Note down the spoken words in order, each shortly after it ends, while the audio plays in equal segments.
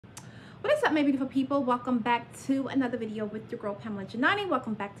What's up, my beautiful people? Welcome back to another video with your girl Pamela Janani.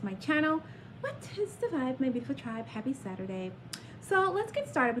 Welcome back to my channel. What is the vibe, my beautiful tribe? Happy Saturday. So let's get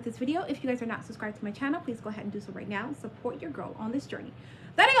started with this video. If you guys are not subscribed to my channel, please go ahead and do so right now. Support your girl on this journey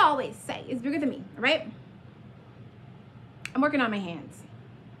that I always say is bigger than me, all right? I'm working on my hands.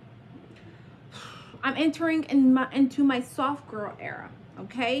 I'm entering into my soft girl era,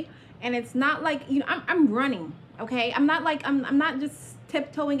 okay? And it's not like, you know, I'm running, okay? I'm not just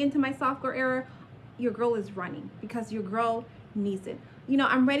tiptoeing into my soft girl era. Your girl is running because your girl needs it. You know,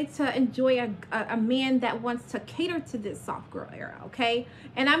 I'm ready to enjoy a man that wants to cater to this soft girl era, okay?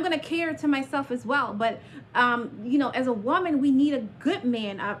 And I'm going to cater to myself as well. But, you know, as a woman, we need a good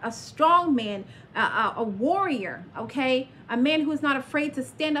man, a strong man, a warrior, okay? A man who is not afraid to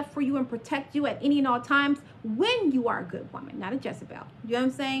stand up for you and protect you at any and all times when you are a good woman, not a Jezebel. You know what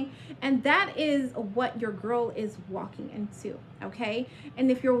I'm saying? And that is what your girl is walking into, okay?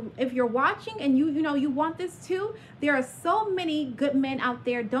 And if you're watching and you want this too, there are so many good men out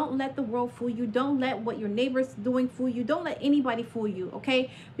there. Don't let the world fool you. Don't let what your neighbor's doing fool you. Don't let anybody fool you,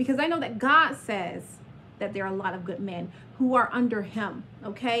 okay? Because I know that God says that there are a lot of good men who are under him,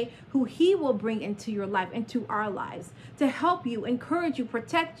 okay? Who he will bring into your life, into our lives, to help you, encourage you,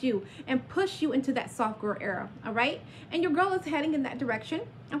 protect you, and push you into that soft girl era, all right? And your girl is heading in that direction,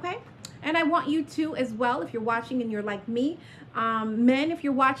 okay? And I want you to as well, if you're watching and you're like me, men, if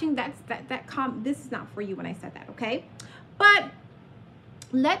you're watching, this is not for you when I said that, okay? But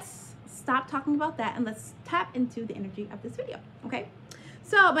let's stop talking about that and let's tap into the energy of this video, okay?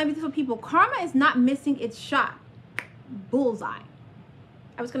 So, my beautiful people, karma is not missing its shot. Bullseye.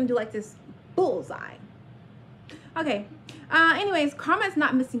 I was going to do like this. Bullseye. Okay. Anyways, karma is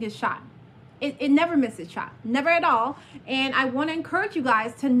not missing its shot. It never misses its shot. Never at all. And I want to encourage you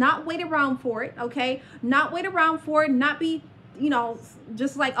guys to not wait around for it, okay? Not wait around for it. Not be, you know,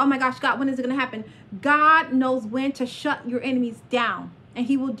 just like, oh my gosh, God, when is it going to happen? God knows when to shut your enemies down. And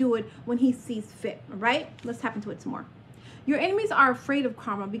he will do it when he sees fit, all right? Let's tap into it some more. Your enemies are afraid of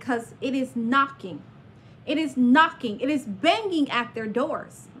karma because it is knocking. It is knocking. It is banging at their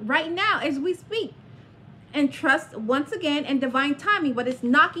doors right now as we speak. And trust once again in divine timing, but it's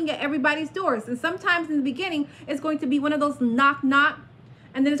knocking at everybody's doors. And sometimes in the beginning, it's going to be one of those knock, knock.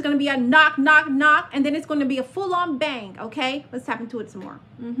 And then it's going to be a knock, knock, knock. And then it's going to be a full-on bang, okay? Let's tap into it some more.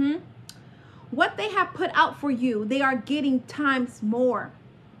 What they have put out for you, they are getting times more.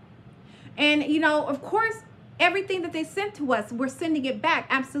 And, you know, of course, everything that they sent to us, we're sending it back.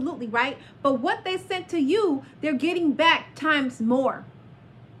 Absolutely, right? But what they sent to you, they're getting back times more.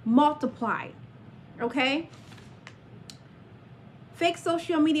 Multiplied. Okay? Fake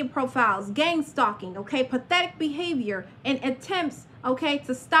social media profiles, gang stalking, okay? Pathetic behavior and attempts, okay,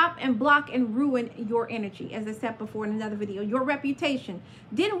 to stop and block and ruin your energy. As I said before in another video, your reputation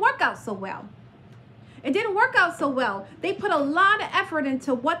didn't work out so well. It didn't work out so well. They put a lot of effort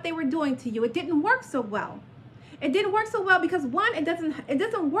into what they were doing to you. It didn't work so well. It didn't work so well because one, it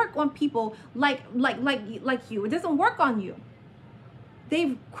doesn't work on people like you. It doesn't work on you.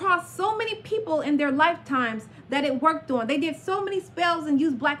 They've crossed so many people in their lifetimes that it worked on. They did so many spells and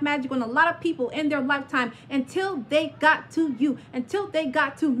used black magic on a lot of people in their lifetime until they got to you, until they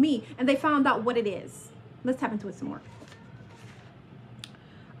got to me, and they found out what it is. Let's tap into it some more.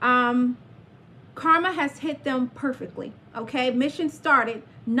 Karma has hit them perfectly, okay? Mission started,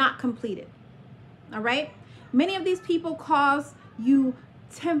 not completed, all right? Many of these people cause you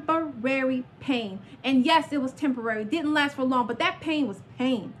temporary pain. And yes, it was temporary. It didn't last for long, but that pain was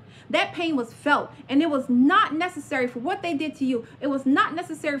pain. That pain was felt. And it was not necessary for what they did to you. It was not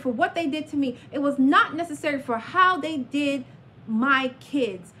necessary for what they did to me. It was not necessary for how they did my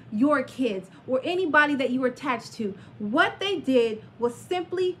kids, your kids, or anybody that you were attached to. What they did was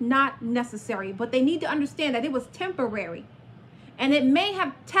simply not necessary. But they need to understand that it was temporary. And it may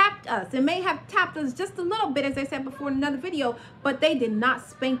have tapped us. It may have tapped us just a little bit, as I said before in another video, but they did not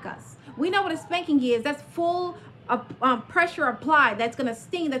spank us. We know what a spanking is. That's full pressure applied. That's going to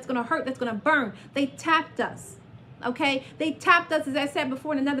sting. That's going to hurt. That's going to burn. They tapped us, okay? They tapped us, as I said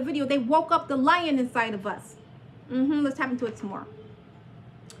before in another video. They woke up the lion inside of us. Let's tap into it some more.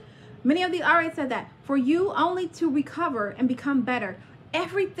 Many of these already said that. For you only to recover and become better.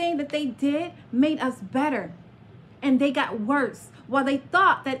 Everything that they did made us better. And they got worse. While they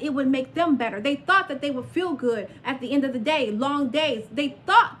thought that it would make them better. They thought that they would feel good at the end of the day. Long days. They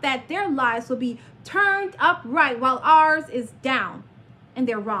thought that their lives would be turned upright while ours is down. And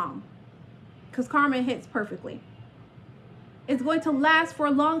they're wrong. Because karma hits perfectly. It's going to last for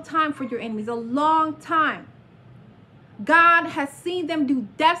a long time for your enemies. A long time. God has seen them do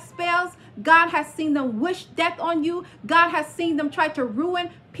death spells, God has seen them wish death on you. God has seen them try to ruin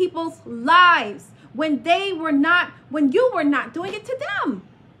people's lives when you were not doing it to them.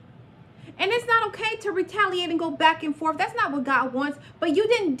 And it's not okay to retaliate and go back and forth. That's not what God wants. But you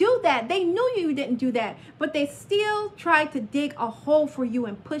didn't do that. They knew you didn't do that. But they still tried to dig a hole for you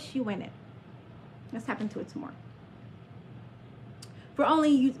and push you in it. Let's tap into it some more.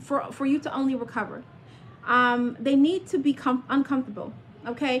 For you to only recover. They need to become uncomfortable.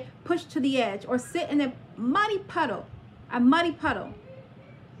 Okay? Pushed to the edge or sit in a muddy puddle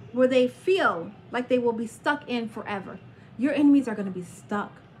where they feel like they will be stuck in forever. Your enemies are going to be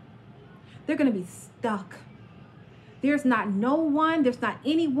stuck. They're going to be stuck. There's not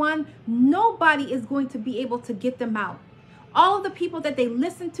anyone, nobody is going to be able to get them out. All of the people that they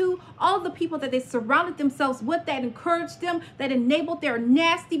listened to, all of the people that they surrounded themselves with, that encouraged them, that enabled their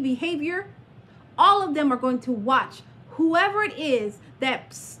nasty behavior, all of them are going to watch whoever it is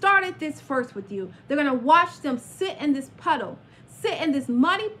that started this first with you. They're going to watch them sit in this puddle, sit in this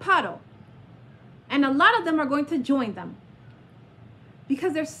muddy puddle. And a lot of them are going to join them.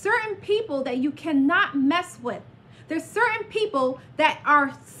 Because there's certain people that you cannot mess with. There's certain people that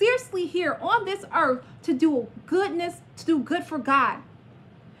are seriously here on this earth to do goodness, to do good for God.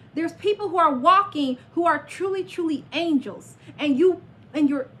 There's people who are walking, who are truly, truly angels. And your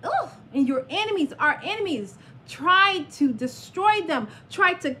enemies, our enemies, tried to destroy them,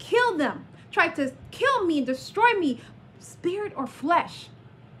 tried to kill them, tried to kill me and destroy me, spirit or flesh.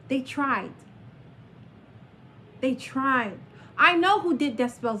 They tried. They tried. I know who did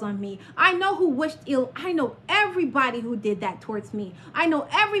death spells on me. I know who wished ill. I know everybody who did that towards me. I know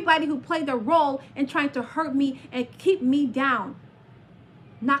everybody who played a role in trying to hurt me and keep me down.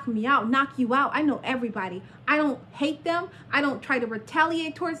 Knock me out, knock you out. I know everybody. I don't hate them. I don't try to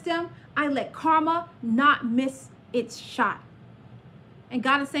retaliate towards them. I let karma not miss its shot. And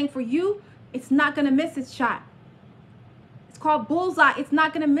God is saying for you, it's not going to miss its shot. It's called bullseye. It's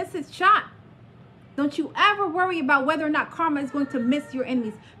not going to miss its shot. Don't you ever worry about whether or not karma is going to miss your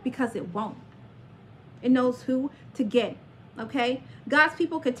enemies, because it won't. It knows who to get, okay? God's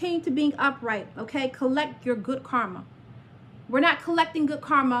people continue to being upright, okay? Collect your good karma. We're not collecting good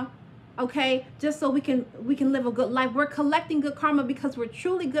karma, okay, just so we can live a good life. We're collecting good karma because we're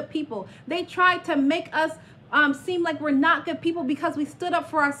truly good people. They tried to make us seem like we're not good people because we stood up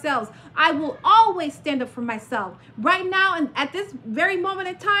for ourselves. I will always stand up for myself. Right now, and at this very moment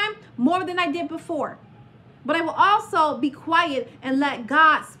in time, more than I did before. But I will also be quiet and let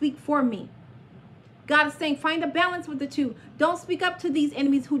God speak for me. God is saying, find a balance with the two. Don't speak up to these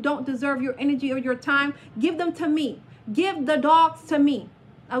enemies who don't deserve your energy or your time. Give them to me. Give the dogs to me.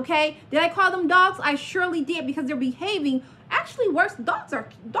 Okay? Did I call them dogs? I surely did, because they're behaving actually worse. Dogs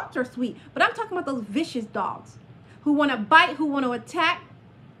are sweet, but I'm talking about those vicious dogs who want to bite, who want to attack,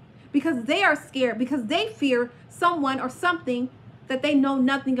 because they are scared, because they fear someone or something that they know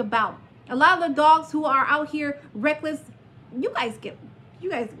nothing about. A lot of the dogs who are out here reckless,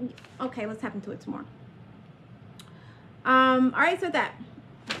 okay, let's tap into it some more. All right, so that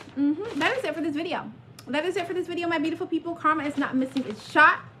is it for this video. That is it for this video, my beautiful people. Karma is not missing its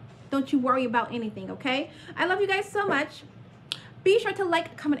shot. Don't you worry about anything, okay? I love you guys so much. Be sure to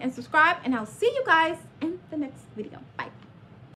like, comment, and subscribe, and I'll see you guys in the next video. Bye.